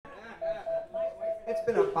It's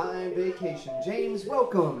been a fine vacation. James,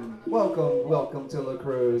 welcome, welcome, welcome to La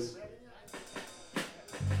Cruz.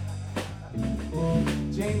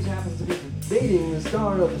 James happens to be dating the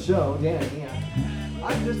star of the show, Danny. Yeah.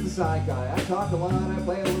 I'm just the side guy. I talk a lot, I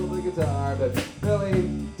play a little bit of guitar, but really,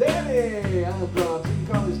 Danny on the drums. You can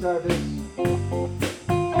call me Starfish.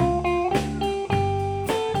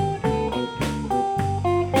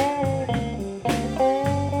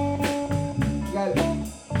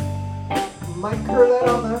 Mike Curlett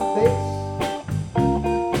on the bass,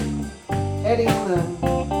 Eddie on the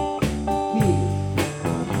keys.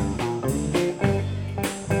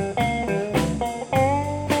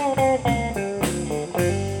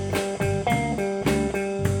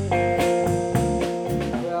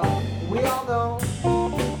 Well, we all know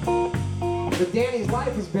that Danny's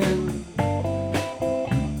life has been,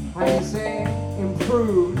 how do you say,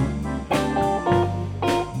 improved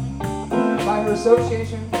by her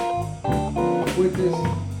association with this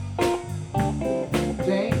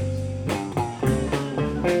James.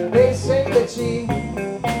 They say that she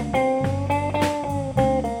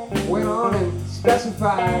went on and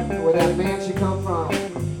specified where that man should come from.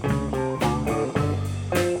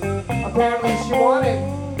 Apparently she wanted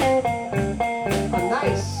a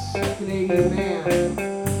nice Canadian man.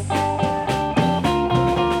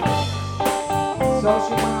 So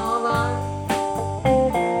she went online.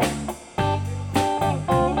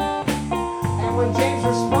 When James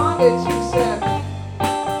responded, she said,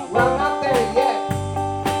 well, not there yet,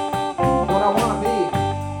 but I want to be.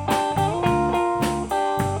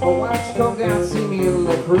 But why don't you come down and see me in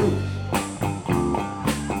La Cruz?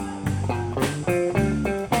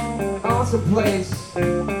 Awesome place to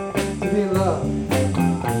be in love.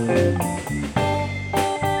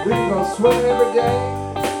 We can go swimming every day.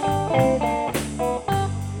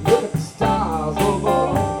 Look at the stars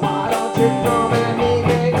above. Why don't you come and meet me?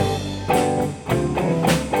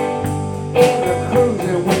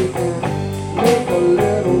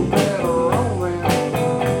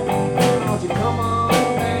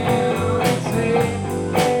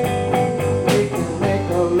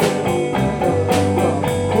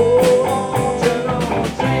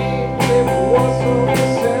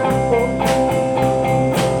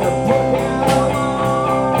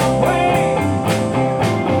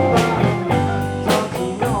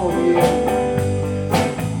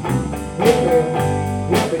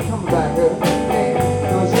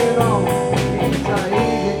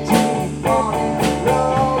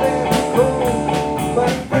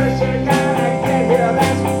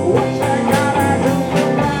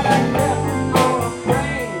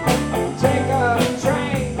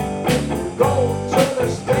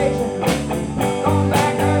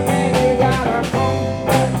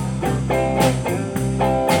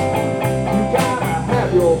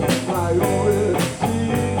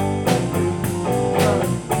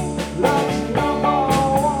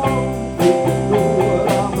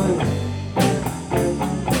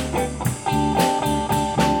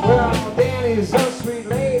 She's a sweet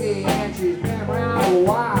lady and she's been around a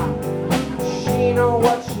while. She know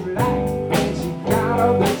what she likes and she got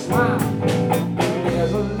a big smile.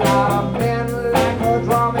 There's a lot of men like her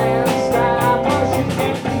drumming style, but she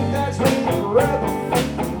can't keep that sweet rhythm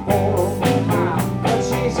for a while. But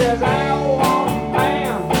she says, I want a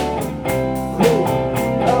man who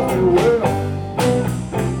loves the world.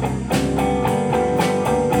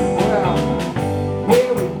 Well,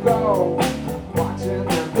 here we go, watching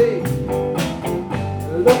them be.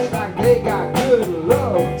 Looks like they got good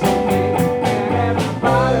love to me, and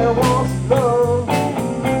everybody wants love in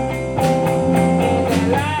their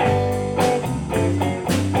life.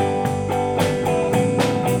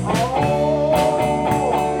 Oh,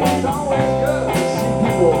 it's always good to see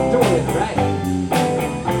people doing it right.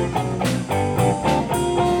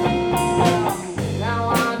 Now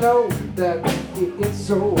I know that it's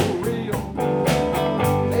so real.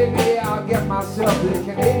 Maybe I'll get myself a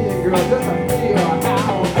Canadian girl just to feel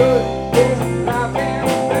how good is life can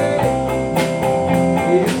be.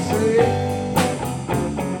 You see,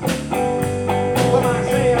 what I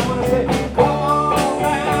say, I want to say, come on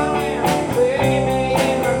down and see me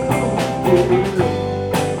in the groove.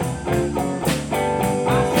 I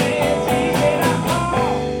say it's easy to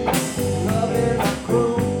fall, love in the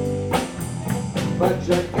groove, but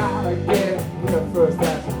you gotta get here first.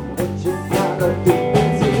 That's what you gotta do.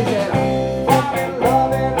 It's easy to fall in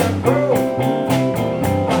love in the groove,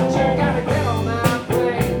 but you gotta get on that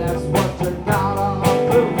plane. That's what you gotta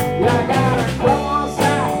do. You gotta come on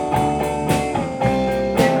side,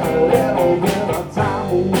 get a little bit of time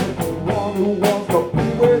with the one who wants to be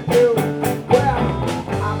with you. Well,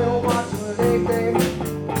 I've been watching lately,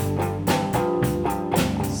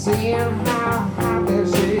 seeing how happy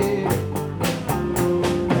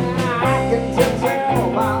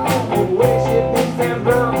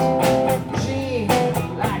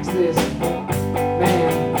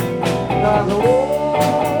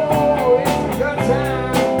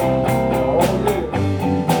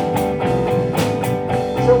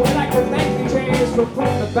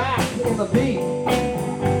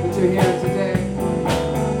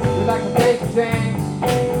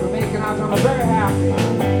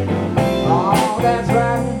That's right.